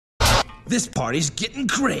This party's getting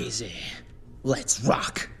crazy. Let's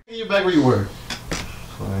rock. You're back where you were.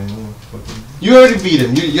 Fine. You already beat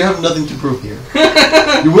him. You have nothing to prove here.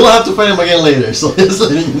 You will have to fight him again later, so just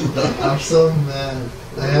letting you know. I'm so mad.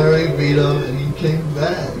 I already beat him and he came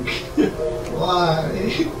back. Why?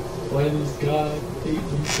 Why does God hate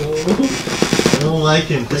me so? I don't like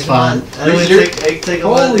him. It's fine.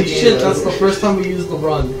 Holy shit, that's the first time we used the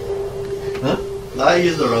run. Huh? No, I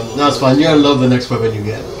use the run. No, it's fine. You're gonna love the next weapon you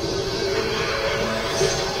get.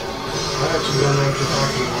 I actually don't know what you're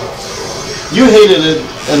talking about. You hated it,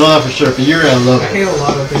 I know that for sure, but you're gonna love I it. hate a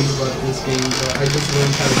lot of things about this game, but I just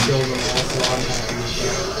learned how to kill them all, so I'm happy with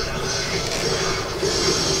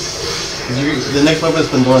that. The next weapon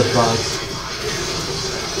is Pandora's box.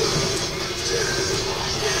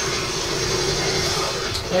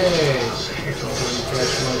 Hey!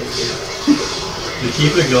 To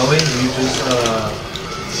keep it going, you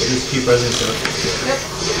just keep pressing stuff. Yep.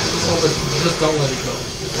 Just don't let it go.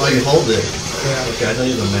 Oh, you hold it. Yeah. Okay, I thought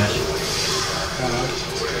you were mash.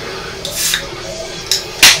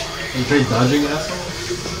 You trade dodging, asshole?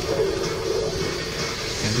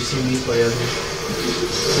 Have you seen me play as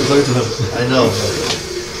I know.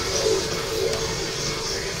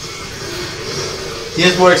 He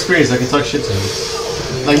has more experience, I can talk shit to him.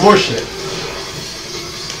 Like, more shit.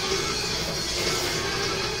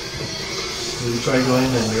 Did you try going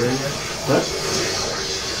in the mirror yet? What?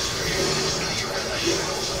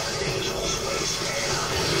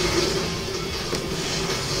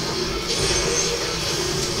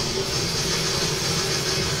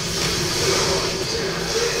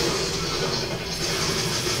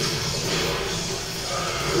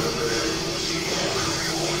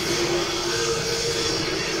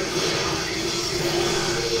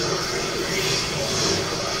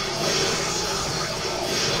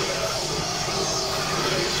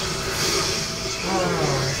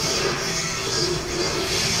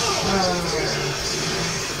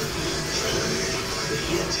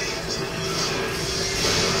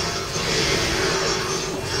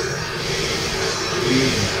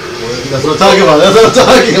 That's what I'm talking about. That's what I'm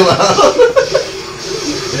talking about.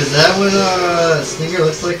 Is that what Stinger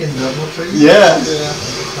looks like in Double Tree? Yeah.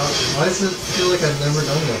 Why does it feel like I've never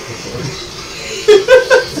done that before?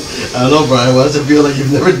 I don't know, Brian. Why does it feel like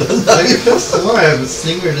you've never done that before? I swore I have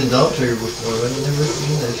Stingered in Double Tree before, but I've never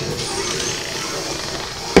seen that shit.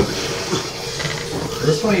 At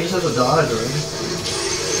this point, you just have to dodge, right?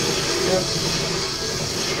 Yep.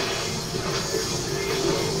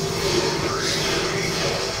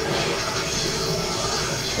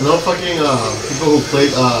 I know fucking people who played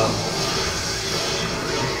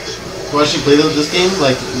who actually played this game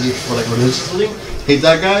like for like religiously hate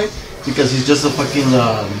that guy because he's just a fucking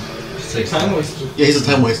Time waster. yeah, he's a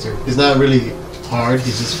time waster. He's not really hard.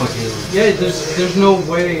 He's just fucking Yeah, there's no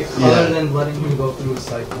way other than letting him go through his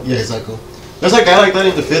cycle. yeah, exactly. There's a guy like that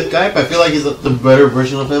in the 5th guy, but I feel like he's the better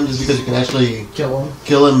version of him just because you can actually Kill him.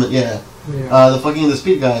 kill him. Yeah. Yeah. The fucking the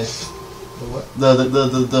speed guy. The what?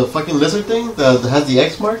 The fucking lizard thing that has the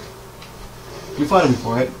X mark. You fought him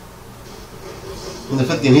before, right? In the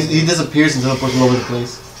 5th game, he disappears and teleports all over the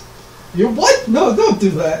place. You what? No, don't do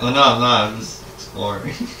that. Oh, no, I'm not. I'm just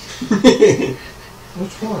exploring.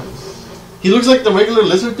 Which one? He looks like the regular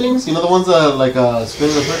lizard things. You know the ones that like spin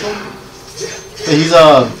in a circle. But he's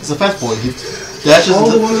a fast boy. He dashes. Oh,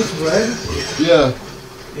 into the one that's red. Yeah.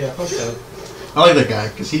 Yeah, fuck that. I like that guy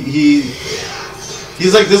because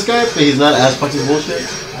he's like this guy, but he's not as fucking bullshit.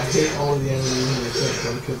 I hate all of the enemies except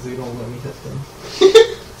them because they don't let me hit them.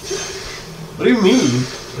 What do you mean?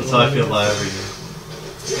 That's how I feel about every game.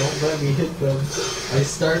 Don't let me hit them. I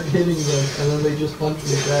start hitting them and then they just punch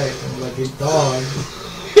me back. I'm like a dog.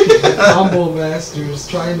 The combo master is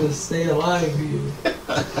trying to stay alive here.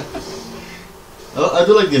 I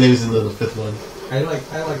do like the enemies in the 5th one. I like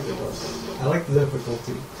the one. I like the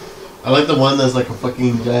difficulty. I like the one that's like a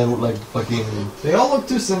fucking giant, like fucking. They all look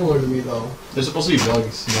too similar to me though. They're supposed to be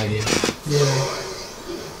bugs in that game. Yeah.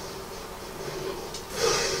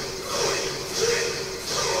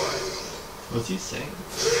 What's he saying?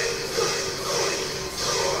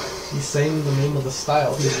 He's saying the name of the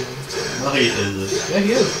style he's in. No, he isn't. Yeah,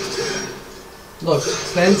 he is. Look,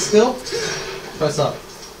 stand still, press up.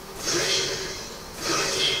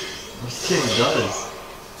 What's he does?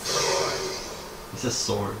 He says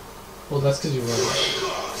sword. Well, that's because you're running.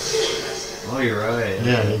 Oh, you're right.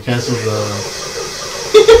 Yeah, he cancels the.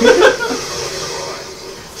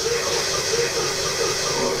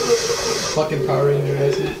 Fucking Power Ranger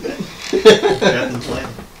guys. Captain Flame.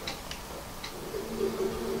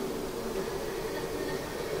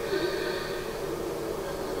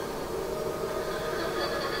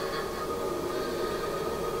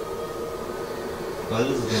 Well,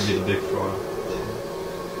 this is gonna be the big fraud thing.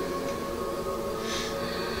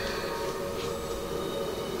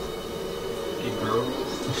 Hey girls.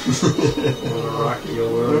 Wanna rock your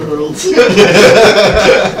world? The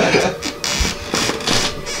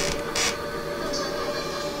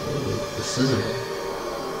scissors.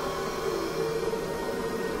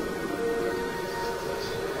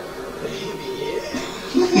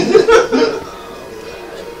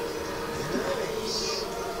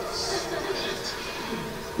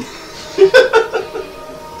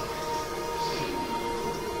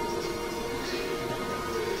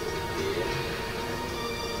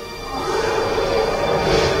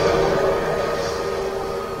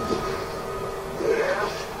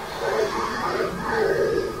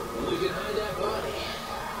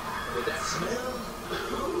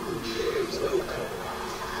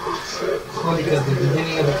 Funny because the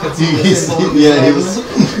beginning of the cutscene. Yeah, he was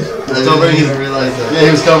covering his. Yeah, he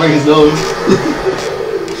was covering his nose.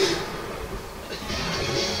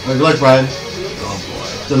 Good luck, Brian. Oh boy.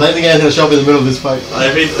 The lightning guy's gonna show up in the middle of this fight. I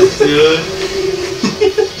mean, dude.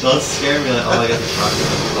 Don't scare me like, oh, I got the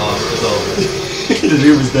shotgun. Oh, it's over. The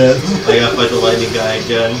dream is dead. I gotta fight the lightning guy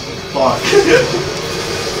again. Fuck.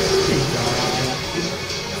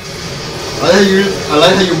 I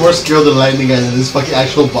like how you're more skilled than the lightning guy than this fucking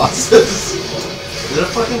actual bosses. The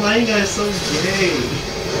fucking lightning guy is so gay.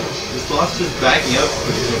 This boss just backing up for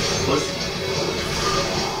his pussy.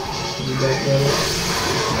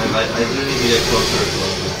 I didn't need to get closer or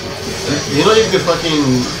closer. You know you can fucking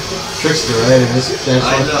trickster, right? In this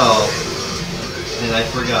I know. And I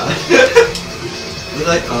forgot. It's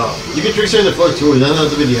like, oh. You can trickster in the floor too, it doesn't have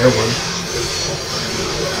to be the air one.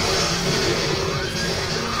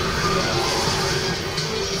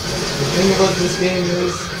 The thing about this game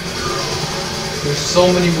is there's so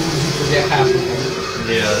many moves you forget half of them.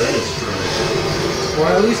 Yeah, that is true. Or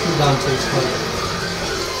at least in Dante's part.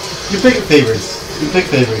 You pick favorites. You pick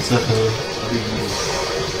favorites, definitely.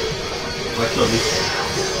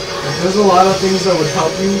 There's a lot of things that would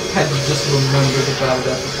help you had you just remembered about it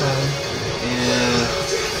at the time. Yeah.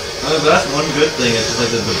 But that's one good thing, it's just like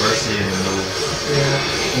the diversity in the moves.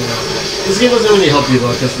 Yeah. This game doesn't really help you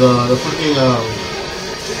though, because the fucking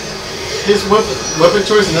his weapon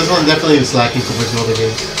choice in this one definitely is lacking compared to other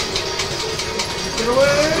games. Get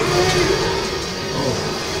away!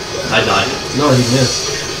 I died. No, he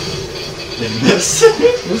missed. They missed.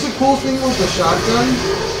 There's a cool thing with the shotgun.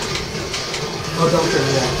 Oh, don't turn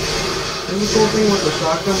it on. There's a cool thing with the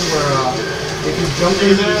shotgun where if you jump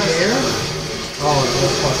into the air, oh,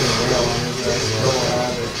 that's fucking real on his ass. Go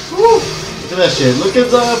at it. Woo! Look at that shit. Look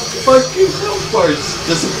at the fucking health bars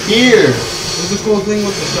disappear. There's a cool thing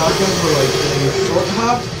with the shotgun where like when you short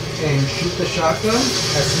hop and shoot the shotgun,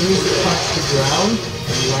 as soon as it touches the ground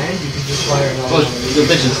and land, you can just fire another one. The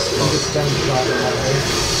bitches. You just spend the shotgun that way.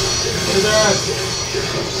 Look at that.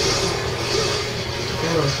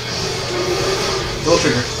 Go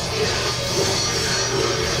trigger.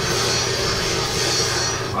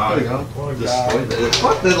 Wow. There we go. What a Destroyed guy. it.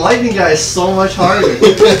 Fuck, the lightning guy is so much harder.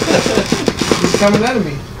 He's coming at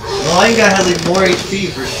me. The lightning guy has like more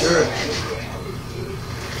HP for sure.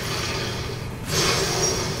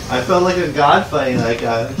 I felt like a god fighting that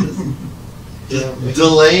guy. Just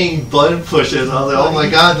delaying button pushes. I was like, oh my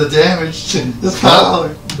god, the damage. This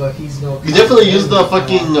power. But he's no. You definitely use the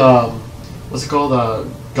fucking what's it called?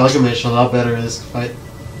 Gilgamesh a lot better in this fight. I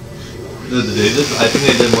think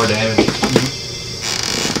they did more damage.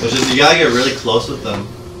 It's just you gotta get really close with them.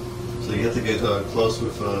 So you have to get close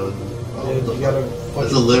with You gotta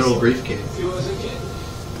it's a literal briefcase.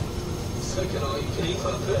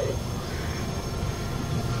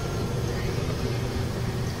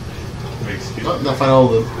 Not find all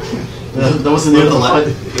of them. That wasn't the end of the fight.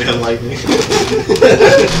 We have lightning.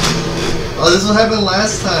 Oh, this is what happened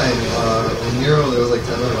last time. In Nero, there was like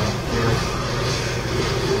 10 of them.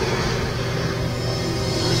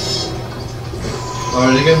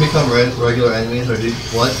 Are they gonna become regular enemies, or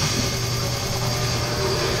what?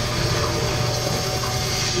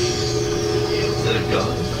 Is it a gun?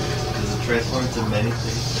 Does it transform into many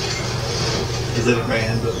things? Is it a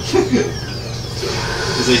grand?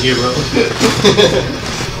 Is it a hero?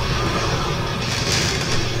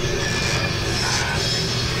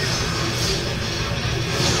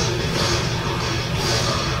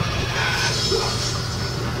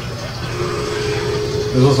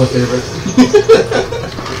 This was my favorite.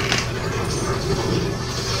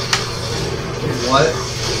 What?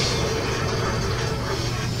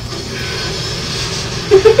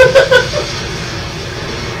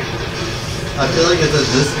 I feel like it's at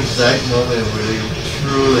this exact moment where they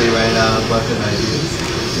truly ran out of weapon ideas.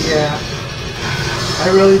 Yeah. I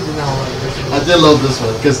really did not like this one. I did love this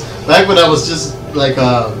one because back when I was just like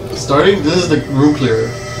starting, this is the room clearer.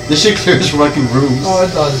 This shit clears fucking rooms Oh,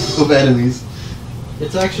 it does. of enemies.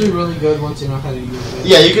 It's actually really good once you know how to use it.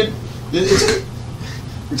 Yeah, you could.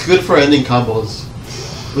 It's good for ending combos.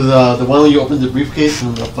 With the one when you open the briefcase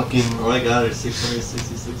and the fucking. Oh my god, there's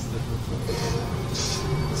 666 different ones.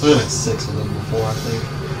 It's only like 6 of them before, I think.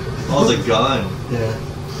 Oh, it's a gun. Yeah.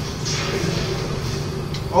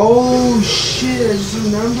 Oh shit, I just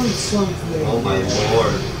remembered something. Oh my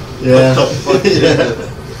lord. Yeah. What the fuck is Yeah. that?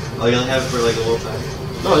 Oh, you only have it for like a little time?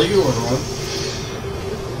 No, you can go on.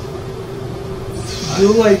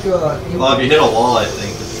 Do like Well, if you hit a wall, I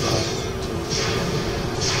think it's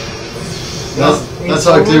That's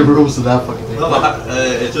how I clear rooms to that fucking thing. no,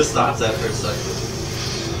 it just stops after a second.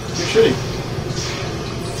 You're shitting.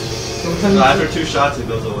 sometimes, No, after 2 shots, it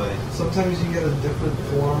goes away. sometimes you get a different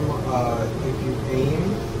form if you aim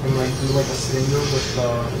and like do like a stinger with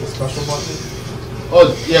the special button. Oh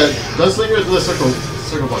yeah, gunslinger is the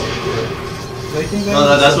circle button. I think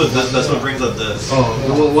No, that's what brings up this. Oh,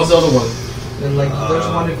 what's the other one? And like there's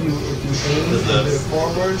one if you aim Is and do it this?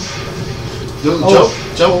 forward.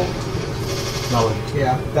 Jump. That one.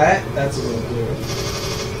 Yeah, that's a little clear.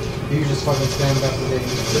 You just fucking spam that for days.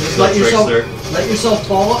 This Just is let a trickster. yourself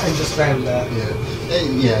fall and just spam that. Yeah.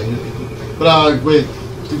 Yeah. But wait,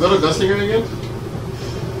 do you go to gunslinger again?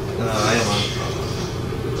 I am on.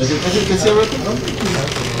 I can see it right I there. don't think you have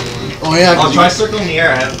to. Oh yeah. I'll try circling the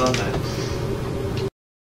air. I haven't done that.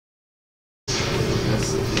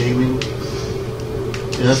 That's gaming.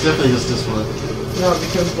 Yeah, that's definitely just this one. No,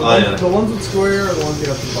 because the ones with square are the ones you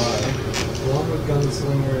have to buy. The one with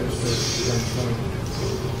gunslinger is just gunslinger.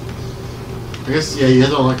 I guess yeah, you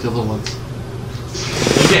have to unlock the other ones.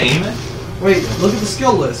 You can aim it? Wait, look at the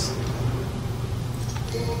skill list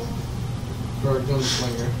for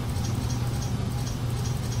gunslinger.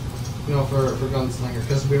 No, for gunslinger,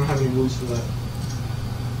 because we don't have any moves for that.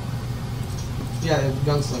 Yeah,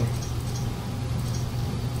 gunslinger.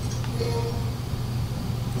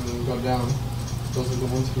 And then go down. Those are the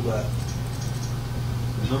ones for that.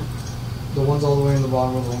 The ones all the way in the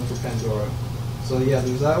bottom are the ones for Pandora. So yeah,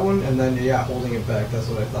 there's that one, and then yeah, holding it back. That's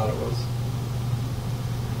what I thought it was.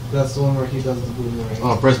 That's the one where he does the boomerang.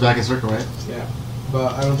 Oh, press back and circle, right? Yeah,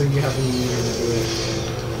 but I don't think you have any meter to do it.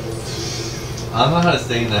 I don't know how to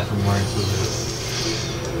stay in that from wearing this.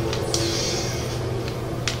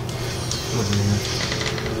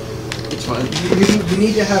 It's fine. You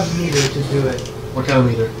need to have meter to do it. What kind of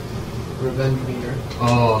meter? Revenge meter.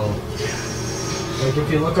 Oh. Like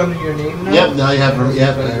if you look under your name now. Yep. Now you have.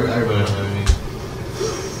 Yep. I Wait, remember. what do you mean?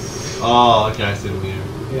 Oh, okay, I see the meter.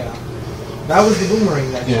 Yeah. That was the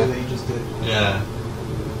boomerang actually Yeah. that you just did. Yeah.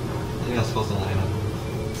 I think I'm supposed to line up.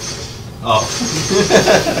 Oh.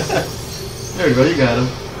 There you go. You got him.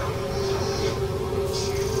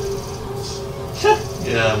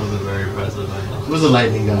 Yeah, that wasn't very impressive, I know. It was a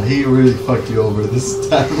lightning guy. He really fucked you over this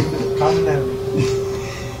time. Common enemy.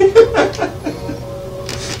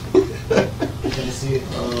 Can you see it?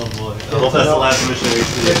 Oh boy. I hope that's the last mission we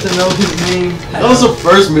see. Get to know his name. That was the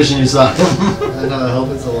first mission you saw. I know, I hope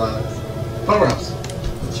it's the last. Power ups.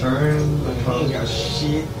 Turn the Oh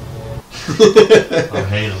shit. I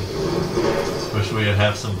hate them. Wish we would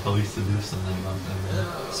have some police to do something about them.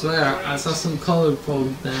 Swear, I saw some colored folk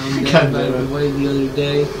down God there by damn the it. way the other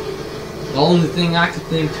day. The only thing I could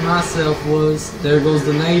think to myself was, there goes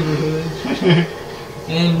the neighborhood.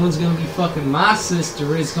 Anyone's gonna be fucking my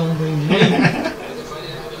sister, it's gonna be me.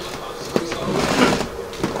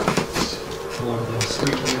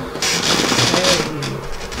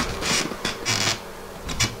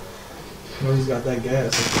 Oh, he's got that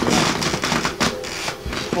gas.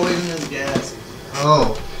 Poisonous gas.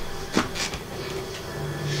 Oh.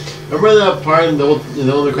 Remember that part in Devil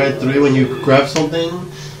May Cry 3 when you grab something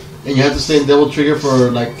and you have to stay in Devil Trigger for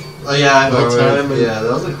like. Oh yeah, I One remember. time and- Yeah,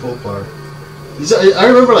 that was a cool part. I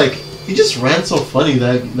remember like he just ran so funny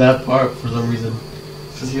that part for some reason.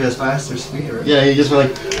 Because he has faster speed, right? Yeah, he just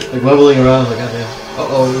went like wobbling around like goddamn.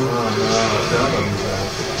 Oh no, that would be bad.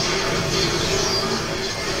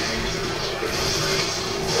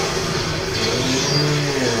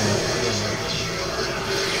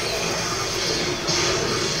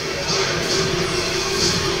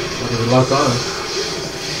 Okay, we locked on.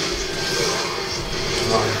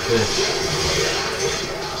 Oh,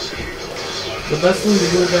 The best thing to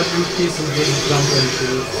do with that briefcase is just jump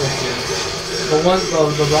into it. The rocket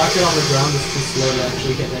on the ground is too slow to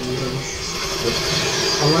actually hit anything.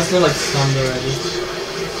 Unless they're like stunned already.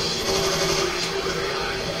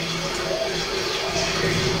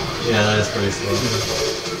 Yeah, that is pretty slow.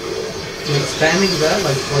 So expanding that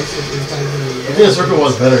like twice or 3 times in the I think the circle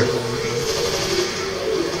was better.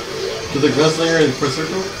 Do the gunslinger in first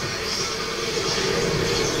circle?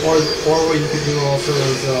 Or what you could do also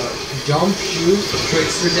is jump, shoot,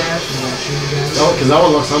 trickster dash, and then shoot again. No, because that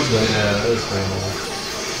one locks onto that. Yeah, that is pretty cool.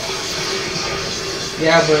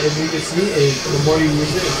 Yeah, but if you can see, the more you use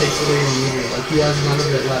it, it takes away your meter. Like he has none of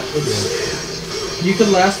it left. You could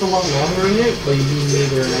last a lot longer in it, but you need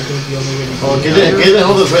meter, and I think the only way to Oh, get the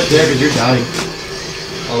hold this right there because you're dying.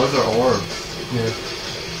 Oh, those are orbs. Yeah.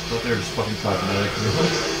 Those are just fucking cosmetic.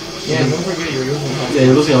 Yeah, don't forget you're losing health. Yeah,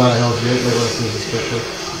 you're losing a lot of health. You might want to use this quickly.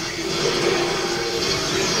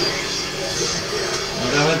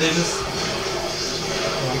 Damn it, they just...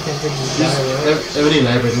 I can't think of Just this everything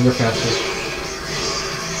and everything, they're faster.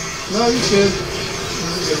 No, you should. This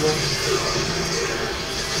is a good one.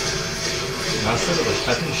 I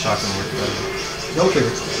think shotgun works better. No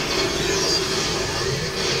trigger.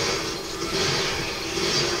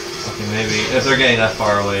 Okay, maybe if they're getting that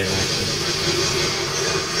far away, then actually.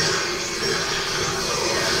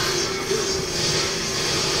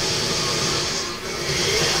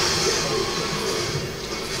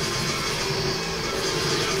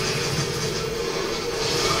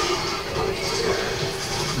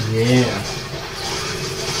 Yeah.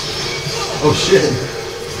 Oh shit.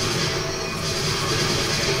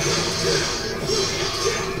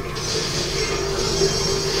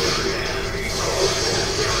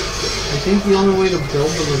 I think the only way to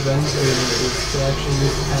build the revenge later is to actually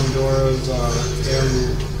use Pandora's air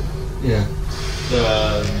move. Yeah.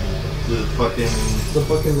 The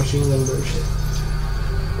fucking machine gun bullshit.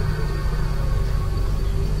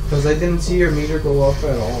 Because I didn't see your meter go up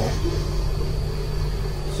at all.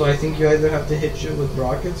 So I think you either have to hit shit with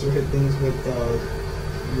rockets or hit things with the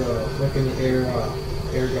fucking air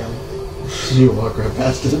gun. You walk right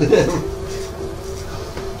past it.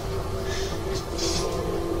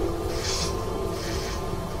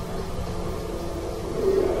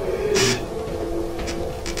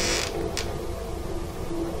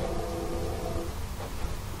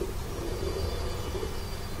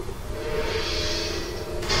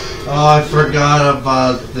 Oh, I forgot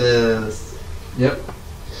about this. Yep.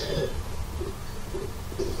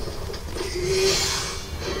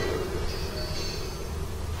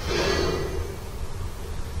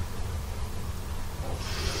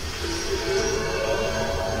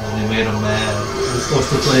 You made him mad. We're supposed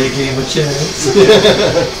to play a game of chance.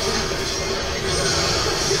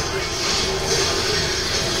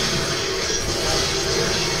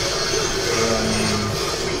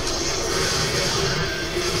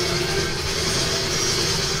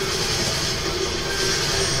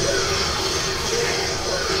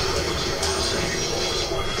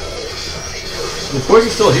 The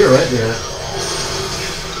poison's still here, right? Yeah.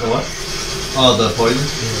 The what? Oh, the poison?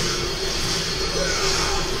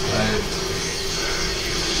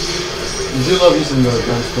 You do love using the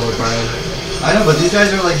guns still, Brian. I know, but these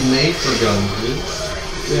guys are like made for guns, dude.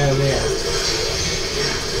 Yeah, they are.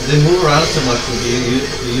 They move around so much with you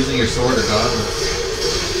using your sword or gun.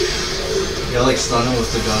 You gotta like stun them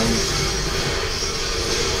with the gun.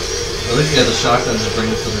 At least you have the shotgun to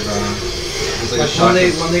bring it to the ground. It's like a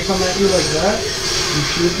shotgun. When they come at you like that, you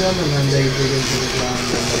shoot them and then they dig into the ground and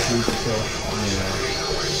then they lose the kill. Yeah.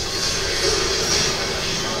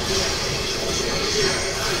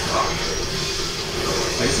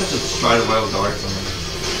 I guess I should try the wild darts on them.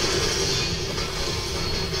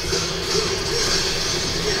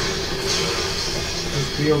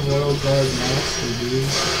 Just be a royal guard master, dude.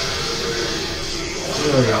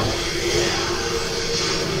 There we go.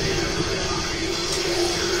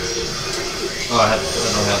 Oh, I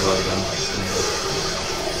don't have a lot of guns.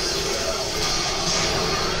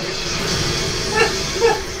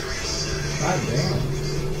 God damn.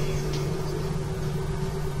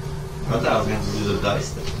 I thought I was going to do the dice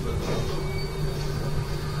thing, but...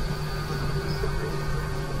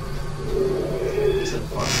 It's a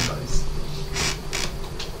fucking dice.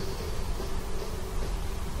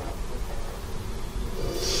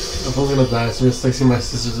 I'm probably gonna die, so I'm just texting my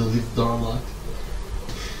sisters to leave the door unlocked.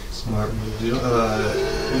 Smart move, dude.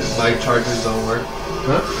 My chargers don't work.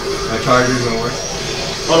 Huh? My chargers don't work.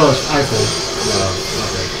 Oh no, it's iPhone. Oh,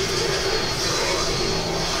 okay.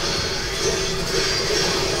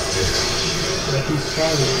 Like he's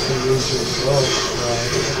trying to use your growth,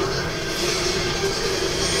 right?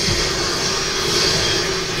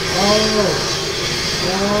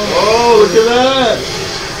 Oh, look at that!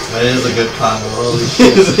 That is a good combo. Holy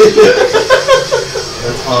shit.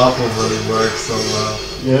 That's awful, but it works so well.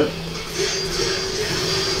 Yep.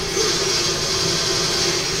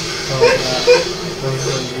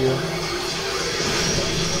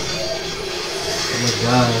 my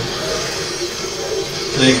god.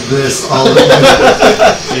 Take this, all of it.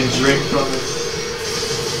 And drink from it.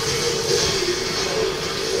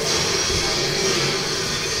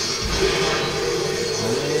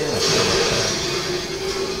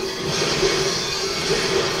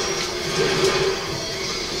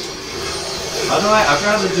 How do I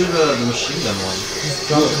forgot how to do the machine gun one. Just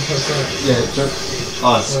jump and push up. Yeah, jump.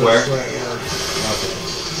 Oh, it's square? Square, yeah. Okay.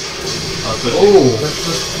 I'll push it. Oh! Let's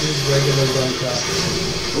just use regular gun shot.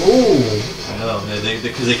 Oh! I know,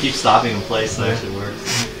 because they keep stopping in place, so it actually works.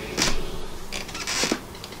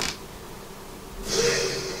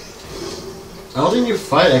 I don't think your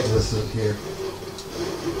fight existed here.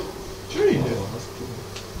 Sure you do.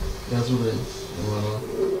 That's what it is.